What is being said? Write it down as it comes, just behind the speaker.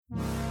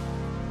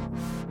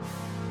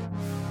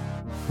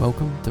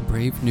Welcome to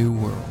Brave New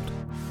World,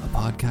 a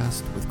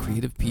podcast with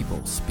creative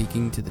people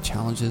speaking to the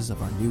challenges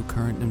of our new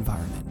current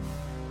environment.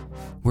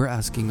 We're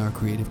asking our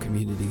creative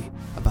community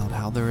about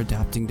how they're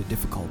adapting to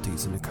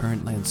difficulties in the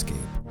current landscape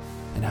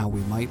and how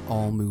we might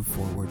all move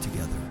forward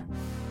together.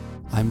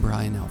 I'm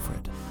Brian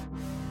Alfred.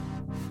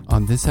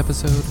 On this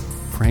episode,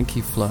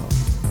 Frankie Flo,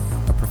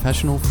 a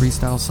professional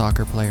freestyle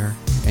soccer player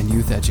and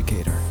youth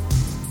educator.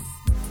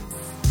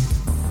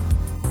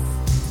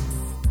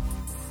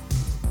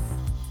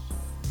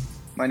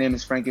 My name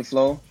is Frankie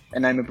Flo,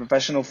 and I'm a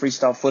professional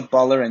freestyle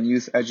footballer and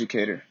youth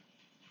educator.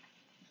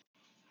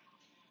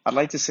 I'd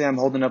like to say I'm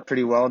holding up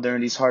pretty well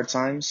during these hard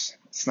times.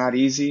 It's not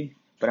easy,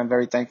 but I'm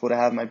very thankful to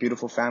have my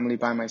beautiful family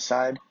by my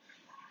side.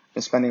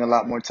 Been spending a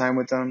lot more time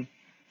with them,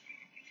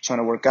 trying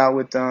to work out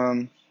with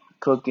them,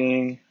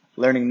 cooking,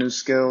 learning new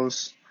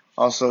skills,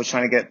 also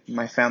trying to get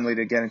my family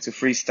to get into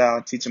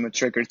freestyle, teach them a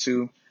trick or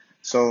two.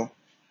 So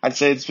I'd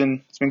say it's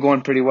been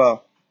going pretty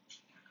well.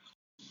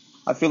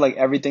 I feel like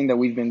everything that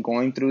we've been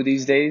going through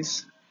these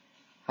days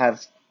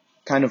have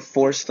kind of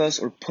forced us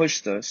or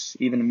pushed us,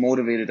 even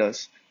motivated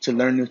us to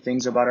learn new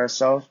things about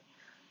ourselves.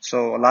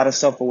 So a lot of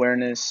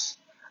self-awareness,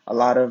 a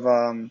lot of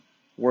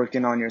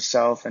working on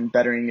yourself and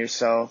bettering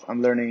yourself.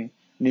 I'm learning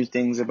new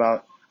things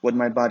about what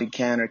my body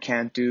can or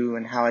can't do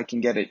and how I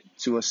can get it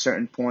to a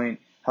certain point,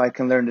 how I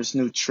can learn this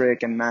new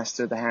trick and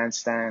master the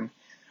handstand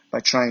by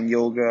trying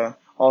yoga.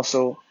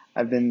 Also,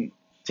 I've been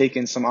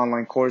taking some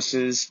online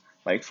courses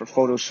like for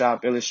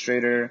Photoshop,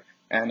 Illustrator,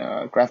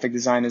 and graphic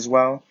design as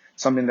well,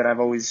 something that I've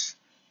always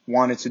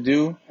wanted to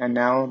do, and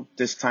now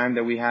this time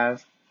that we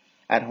have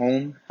at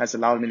home has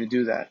allowed me to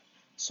do that.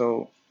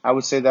 So I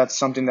would say that's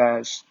something that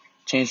has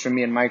changed for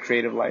me in my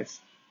creative life.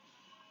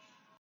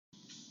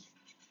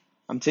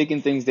 I'm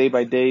taking things day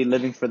by day,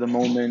 living for the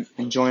moment,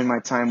 enjoying my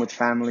time with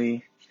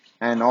family,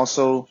 and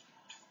also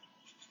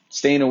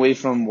staying away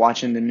from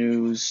watching the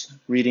news,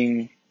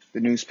 reading the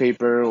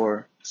newspaper,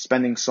 or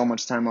spending so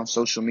much time on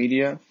social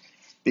media,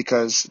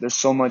 because there's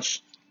so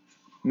much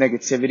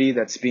negativity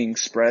that's being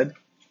spread,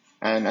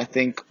 and I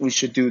think we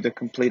should do the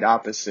complete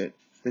opposite.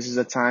 This is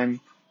a time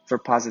for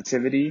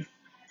positivity.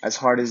 As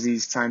hard as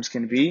these times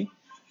can be,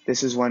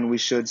 this is when we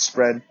should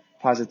spread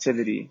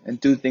positivity and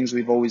do things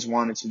we've always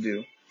wanted to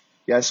do.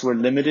 Yes, we're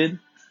limited,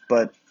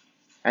 but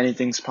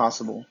anything's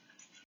possible.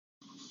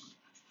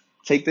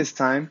 Take this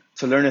time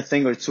to learn a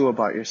thing or two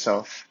about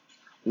yourself.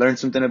 Learn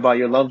something about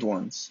your loved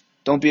ones.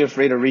 Don't be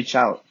afraid to reach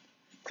out.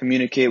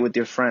 Communicate with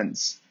your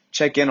friends.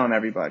 Check in on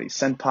everybody.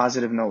 Send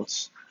positive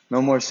notes.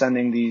 No more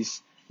sending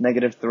these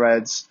negative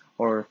threads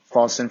or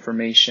false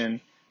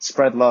information.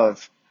 Spread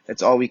love.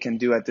 That's all we can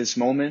do at this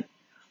moment.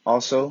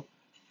 Also,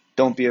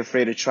 don't be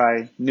afraid to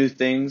try new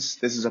things.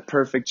 This is a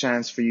perfect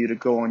chance for you to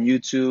go on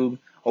YouTube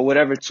or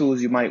whatever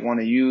tools you might want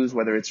to use,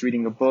 whether it's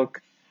reading a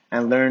book,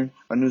 and learn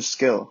a new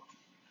skill.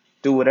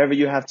 Do whatever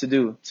you have to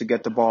do to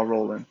get the ball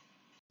rolling.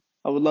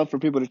 I would love for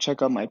people to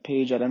check out my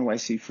page at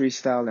NYC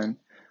Freestyle and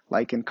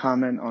like and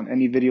comment on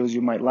any videos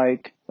you might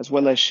like, as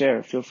well as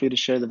share. Feel free to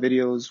share the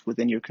videos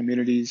within your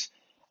communities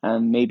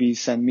and maybe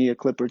send me a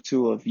clip or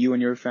two of you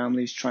and your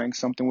families trying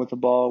something with the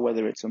ball,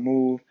 whether it's a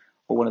move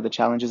or one of the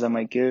challenges I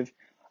might give.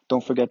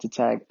 Don't forget to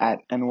tag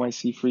at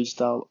NYC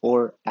Freestyle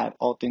or at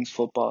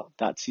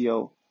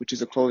allthingsfootball.co, which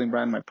is a clothing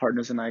brand my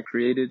partners and I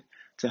created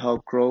to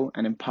help grow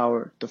and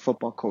empower the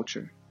football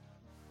culture.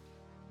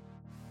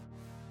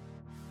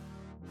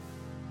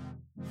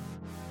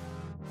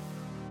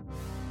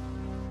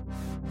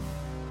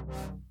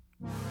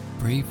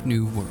 Brave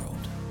New World.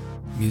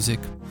 Music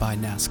by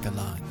Nazca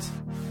Lines.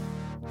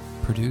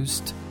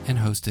 Produced and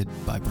hosted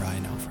by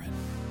Brian Alfred.